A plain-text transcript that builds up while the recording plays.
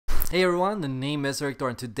Hey everyone, the name is Victor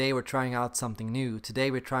and today we're trying out something new. Today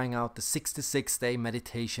we're trying out the 66-day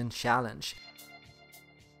meditation challenge.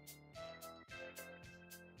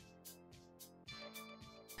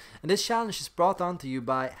 And this challenge is brought on to you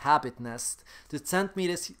by Habit Nest. They sent me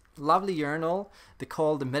this lovely journal they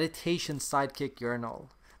call the Meditation Sidekick journal.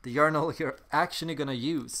 The journal you're actually gonna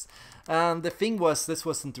use. And the thing was, this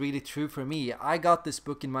wasn't really true for me. I got this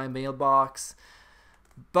book in my mailbox,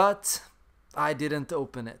 but I didn't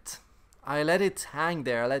open it. I let it hang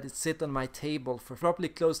there, I let it sit on my table for probably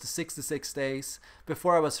close to 66 days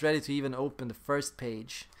before I was ready to even open the first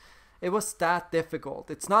page. It was that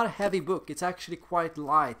difficult. It's not a heavy book, it's actually quite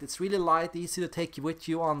light. It's really light, easy to take with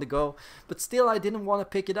you on the go, but still I didn't want to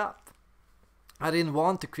pick it up. I didn't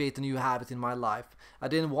want to create a new habit in my life. I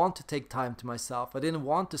didn't want to take time to myself. I didn't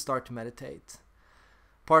want to start to meditate.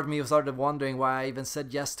 Part of me started wondering why I even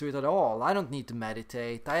said yes to it at all. I don't need to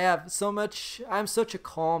meditate. I'm such a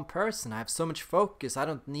calm person. I have so much focus. I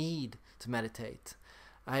don't need to meditate.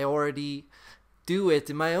 I already do it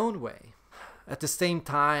in my own way. At the same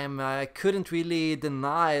time, I couldn't really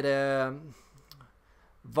deny the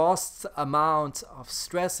vast amount of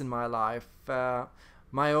stress in my life.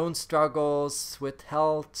 My own struggles with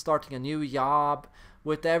health, starting a new job,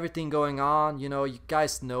 with everything going on. You know, you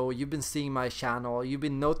guys know, you've been seeing my channel, you've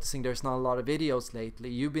been noticing there's not a lot of videos lately,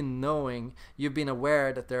 you've been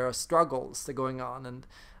aware that there are struggles that are going on, and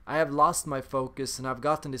I have lost my focus and I've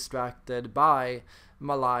gotten distracted by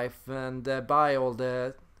my life and by all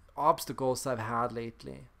the obstacles I've had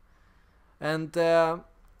lately. And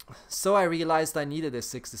so I realized I needed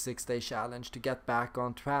this 66-day challenge to get back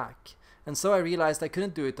on track. And so I realized I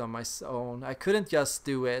couldn't do it on my own. I couldn't just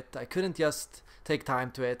do it. I couldn't just take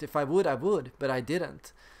time to it. If I would, but I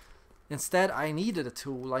didn't. Instead, I needed a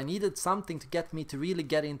tool. I needed something to get me to really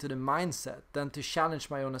get into the mindset and to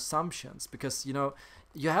challenge my own assumptions. Because, you know,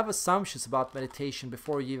 you have assumptions about meditation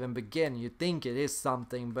before you even begin. You think it is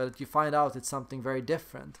something, but you find out it's something very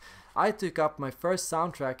different. I took up my first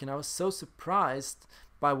soundtrack and I was so surprised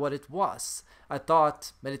by what it was. I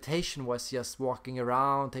thought meditation was just walking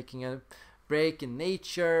around, taking a break in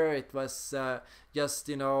nature. It was just,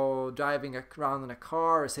 you know, driving around in a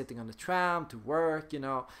car or sitting on the tram to work, you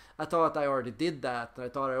know. I thought I already did that. I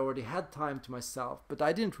thought I already had time to myself. But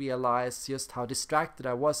I didn't realize just how distracted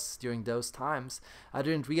I was during those times. I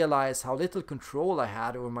didn't realize how little control I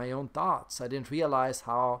had over my own thoughts. I didn't realize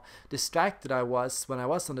how distracted I was when I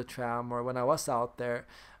was on the tram or when I was out there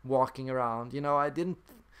walking around. You know, I didn't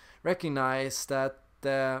recognize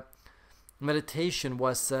that meditation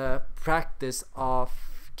was a practice of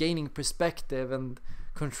gaining perspective and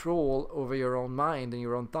control over your own mind and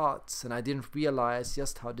your own thoughts, and I didn't realize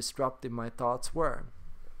just how disruptive my thoughts were.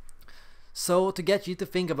 So to get you to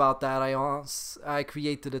think about that, I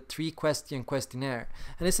created a 3-question questionnaire,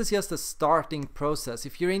 and this is just a starting process.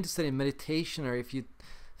 If you're interested in meditation, or if you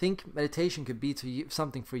think meditation could be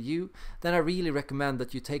something for you, then I really recommend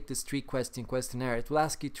that you take this 3-question questionnaire. It will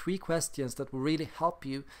ask you 3 questions that will really help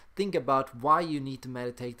you think about why you need to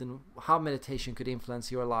meditate and how meditation could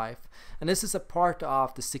influence your life. And this is a part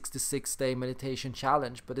of the 66-day meditation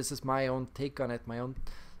challenge, but this is my own take on it, my own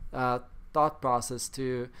thought process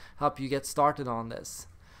to help you get started on this.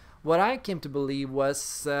 What I came to believe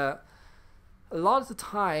was a lot of the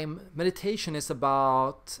time meditation is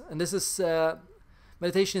about, and this is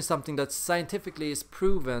meditation is something that scientifically is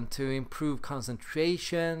proven to improve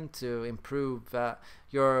concentration, to improve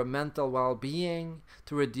your mental well-being,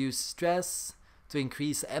 to reduce stress, to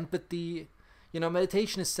increase empathy. You know,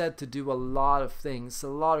 meditation is said to do a lot of things, a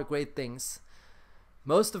lot of great things.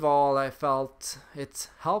 Most of all, I felt it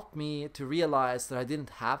helped me to realize that I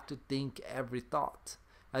didn't have to think every thought.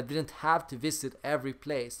 I didn't have to visit every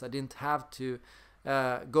place. I didn't have to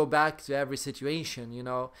go back to every situation, you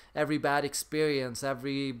know, every bad experience,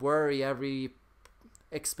 every worry, every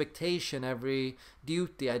expectation, every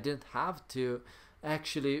duty. I didn't have to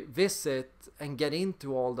actually visit and get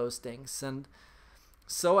into all those things. And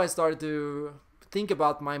so I started to think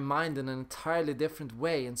about my mind in an entirely different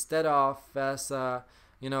way, instead of as a,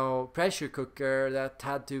 you know, pressure cooker that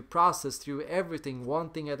had to process through everything one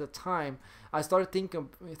thing at a time. I started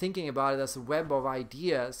thinking about it as a web of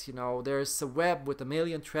ideas. You know, there's a web with a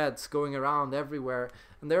million threads going around everywhere,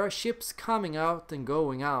 and there are ships coming out and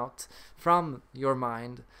going out from your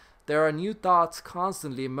mind. There are new thoughts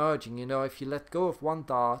constantly emerging. You know, if you let go of one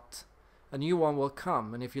thought, a new one will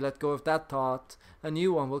come, and if you let go of that thought, a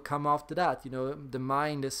new one will come after that. You know, the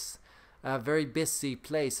mind is a very busy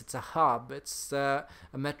place. It's a hub, it's a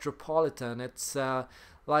metropolitan, it's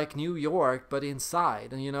like New York but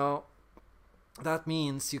inside. And you know, that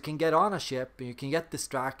means you can get on a ship and you can get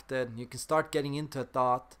distracted, you can start getting into a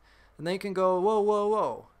thought, And then you can go, whoa, whoa,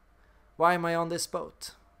 whoa, why am I on this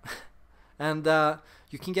boat? And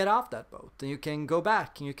you can get off that boat, and you can go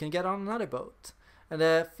back, and you can get on another boat. And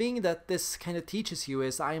the thing that this kind of teaches you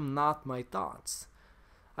is I am not my thoughts.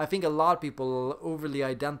 I think a lot of people overly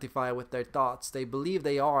identify with their thoughts. They believe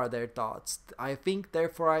they are their thoughts. I think,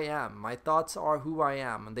 therefore I am. My thoughts are who I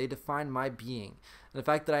am, and they define my being. And the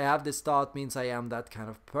fact that I have this thought means I am that kind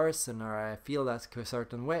of person, or I feel that a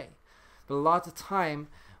certain way. But a lot of the time,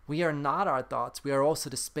 we are not our thoughts. We are also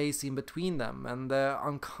the space in between them and the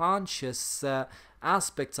unconscious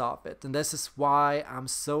aspects of it. And this is why I'm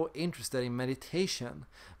so interested in meditation.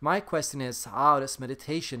 My question is, how does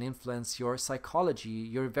meditation influence your psychology,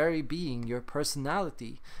 your very being, your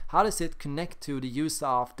personality? How does it connect to the use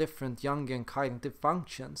of different Jungian cognitive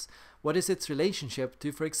functions? What is its relationship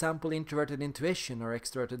to, for example, introverted intuition or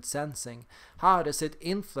extroverted sensing? How does it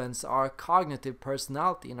influence our cognitive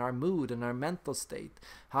personality and our mood and our mental state?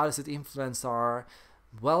 How does it influence our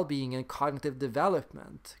well-being and cognitive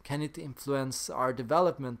development? Can it influence our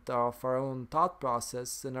development of our own thought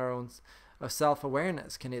process and our own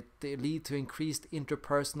self-awareness? Can it lead to increased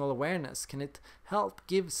interpersonal awareness? Can it help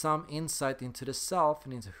give some insight into the self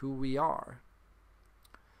and into who we are?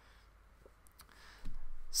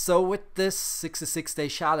 So with this 66-day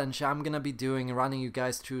challenge, I'm going to be running you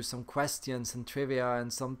guys through some questions and trivia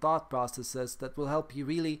and some thought processes that will help you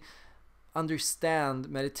really understand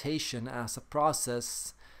meditation as a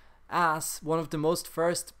process, as one of the most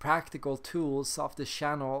first practical tools of this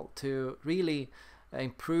channel to really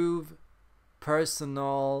improve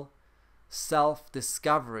personal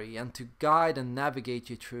self-discovery and to guide and navigate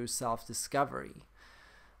you through self-discovery.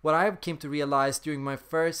 What I came to realize during my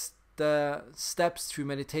first steps through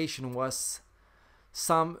meditation was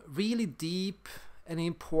some really deep and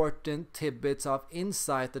important tidbits of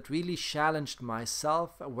insight that really challenged my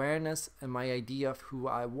self-awareness and my idea of who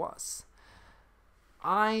I was.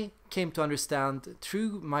 I came to understand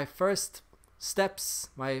through my first steps,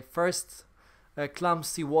 my first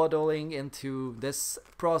clumsy waddling into this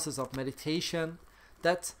process of meditation,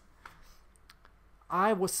 that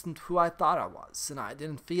I wasn't who I thought I was, and I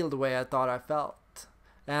didn't feel the way I thought I felt.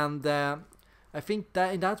 And I think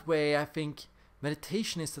that in that way, I think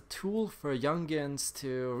meditation is a tool for Jungians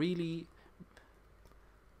to really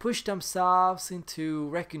push themselves into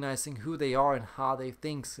recognizing who they are and how they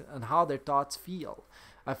think and how their thoughts feel.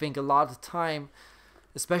 I think a lot of the time,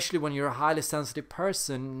 especially when you're a highly sensitive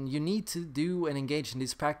person, you need to do and engage in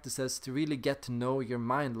these practices to really get to know your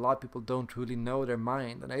mind. A lot of people don't really know their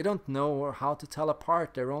mind, and they don't know how to tell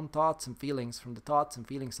apart their own thoughts and feelings from the thoughts and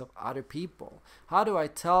feelings of other people. How do I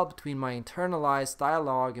tell between my internalized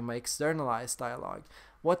dialogue and my externalized dialogue?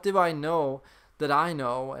 What do I know that I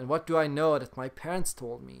know, and what do I know that my parents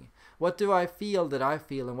told me? What do I feel that I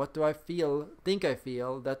feel, and what do I think I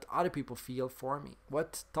feel that other people feel for me?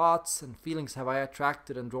 What thoughts and feelings have I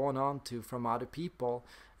attracted and drawn on to from other people,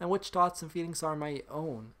 and which thoughts and feelings are my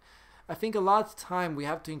own? I think a lot of the time we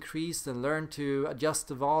have to increase and learn to adjust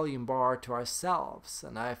the volume bar to ourselves,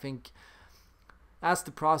 and I think as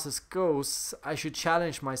the process goes, I should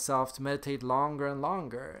challenge myself to meditate longer and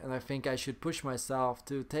longer, and I think I should push myself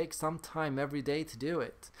to take some time every day to do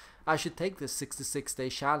it. I should take this 66-day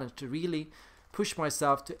challenge to really push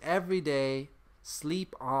myself to every day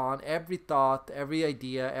sleep on every thought, every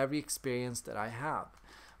idea, every experience that I have.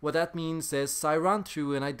 What that means is I run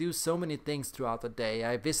through and I do so many things throughout the day.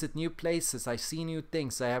 I visit new places, I see new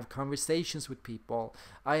things, I have conversations with people,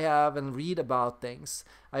 I have and read about things.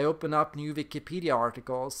 I open up new Wikipedia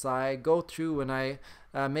articles, I go through and I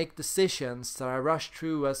make decisions, I rush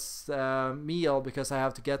through a meal because I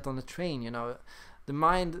have to get on the train, you know. The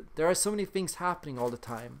mind, there are so many things happening all the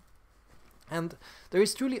time. And there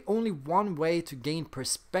is truly only one way to gain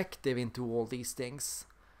perspective into all these things.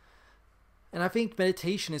 And I think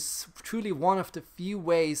meditation is truly one of the few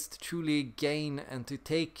ways to truly gain and to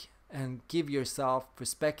take and give yourself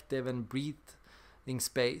perspective and breathing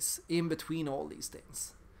space in between all these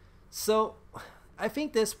things. So I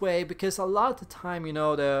think this way, because a lot of the time, you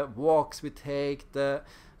know, the walks we take, the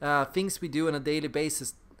things we do on a daily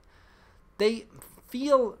basis, they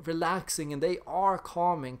feel relaxing and they are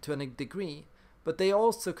calming to a degree, but they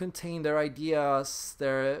also contain their ideas,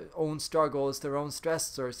 their own struggles, their own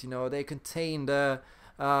stressors. You know, they contain the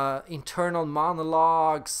internal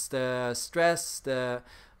monologues, the stress, the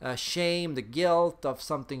shame, the guilt of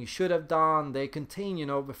something you should have done. They contain, you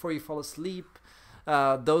know, before you fall asleep,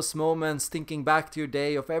 those moments thinking back to your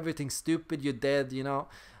day of everything stupid you did. You know,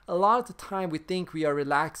 a lot of the time we think we are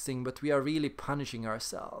relaxing, but we are really punishing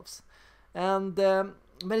ourselves. And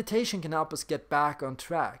meditation can help us get back on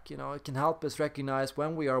track. You know, it can help us recognize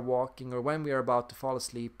when we are walking, or when we are about to fall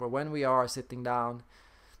asleep, or when we are sitting down,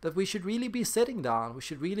 that we should really be sitting down, we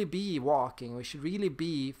should really be walking, we should really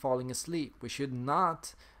be falling asleep. We should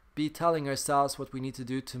not be telling ourselves what we need to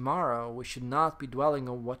do tomorrow. We should not be dwelling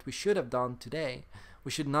on what we should have done today.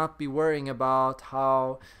 We should not be worrying about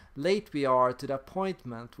how late we are to the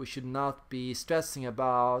appointment. We should not be stressing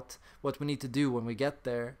about what we need to do when we get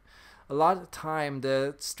there. A lot of the time,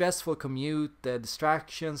 the stressful commute, the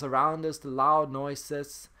distractions around us, the loud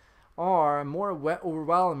noises are more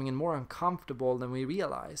overwhelming and more uncomfortable than we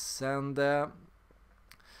realize. And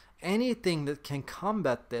anything that can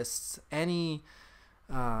combat this, any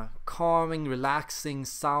calming, relaxing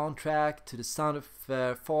soundtrack to the sound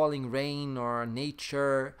of falling rain or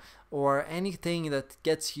nature, or anything that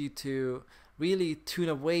gets you to really tune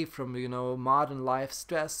away from, you know, modern life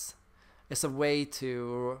stress, is a way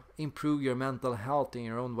to improve your mental health and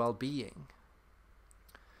your own well-being.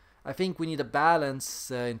 I think we need a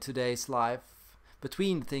balance in today's life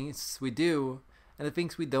between the things we do and the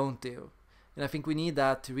things we don't do. And I think we need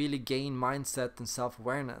that to really gain mindset and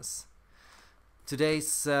self-awareness.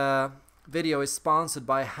 Today's video is sponsored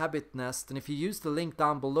by Habit Nest, and if you use the link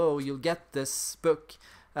down below, you'll get this book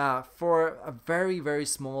for a very, very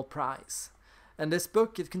small price. And this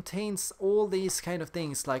book, it contains all these kind of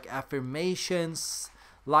things like affirmations,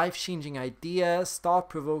 life-changing ideas,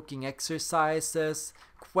 thought-provoking exercises,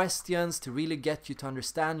 questions to really get you to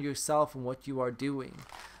understand yourself and what you are doing.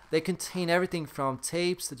 They contain everything from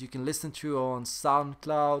tapes that you can listen to on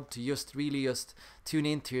SoundCloud to just tune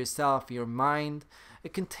into yourself, your mind.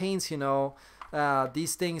 It contains, you know,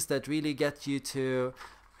 these things that really get you to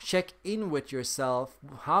check in with yourself.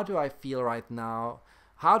 How do I feel right now?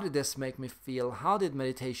 How did this make me feel? How did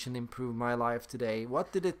meditation improve my life today?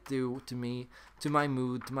 What did it do to me, to my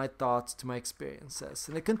mood, to my thoughts, to my experiences?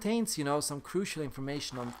 And it contains, you know, some crucial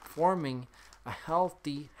information on forming a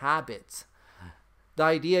healthy habit. The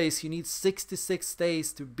idea is you need 66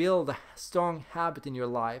 days to build a strong habit in your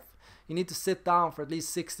life. You need to sit down for at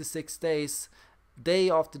least 66 days,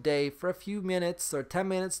 day after day, for a few minutes, or 10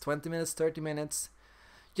 minutes, 20 minutes, 30 minutes,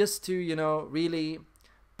 just to, you know, really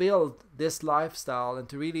build this lifestyle and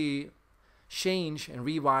to really change and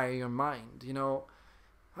rewire your mind. You know,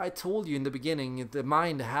 I told you in the beginning, the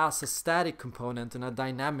mind has a static component and a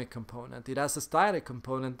dynamic component. It has a static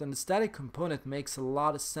component, and the static component makes a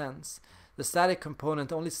lot of sense. The static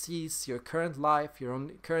component only sees your current life, your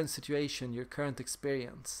own current situation, your current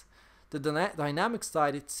experience. The dynamic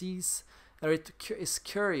side, it sees, or it is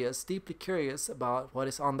curious, deeply curious about what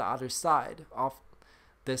is on the other side of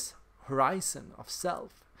this horizon of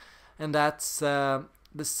self. And that's the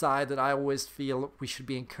side that I always feel we should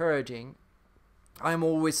be encouraging. I'm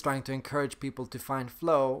always trying to encourage people to find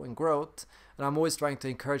flow and growth, and I'm always trying to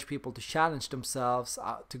encourage people to challenge themselves,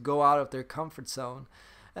 to go out of their comfort zone.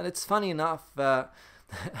 And it's funny enough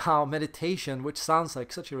how meditation, which sounds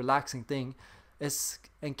like such a relaxing thing, is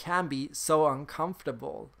and can be so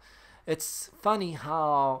uncomfortable. It's funny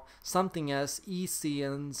how something as easy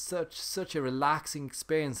and such a relaxing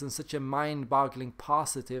experience and such a mind-boggling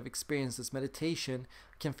positive experience as meditation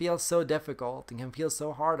can feel so difficult and can feel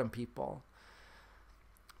so hard on people.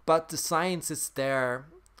 But the science is there,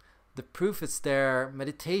 the proof is there.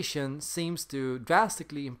 Meditation seems to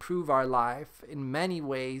drastically improve our life in many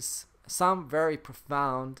ways, some very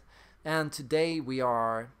profound, and today we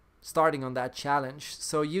are starting on that challenge.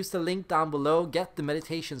 So use the link down below, get the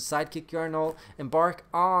meditation Sidekick journal, embark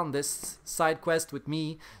on this side quest with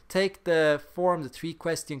me, take the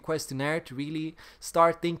 3-question questionnaire to really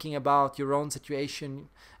start thinking about your own situation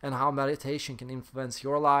and how meditation can influence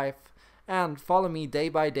your life, and follow me day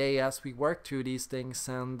by day as we work through these things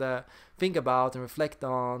and think about and reflect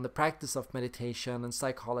on the practice of meditation and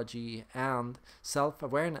psychology and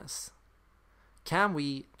self-awareness. Can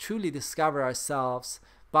we truly discover ourselves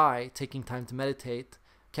by taking time to meditate?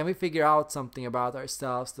 Can we figure out something about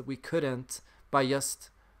ourselves that we couldn't by just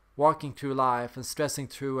walking through life and stressing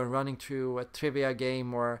through and running through a trivia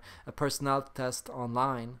game or a personality test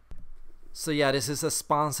online? So yeah, this is a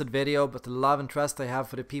sponsored video, but the love and trust I have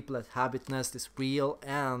for the people at Habit Nest is real,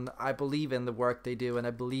 and I believe in the work they do, and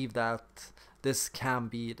I believe that this can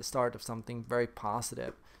be the start of something very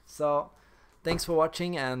positive. So thanks for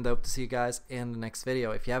watching, and I hope to see you guys in the next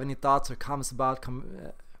video. If you have any thoughts or comments about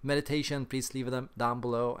meditation, please leave them down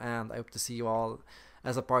below, and I hope to see you all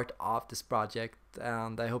as a part of this project,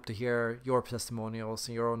 and I hope to hear your testimonials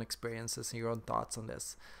and your own experiences and your own thoughts on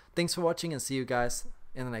this. Thanks for watching, and see you guys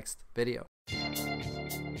in the next video.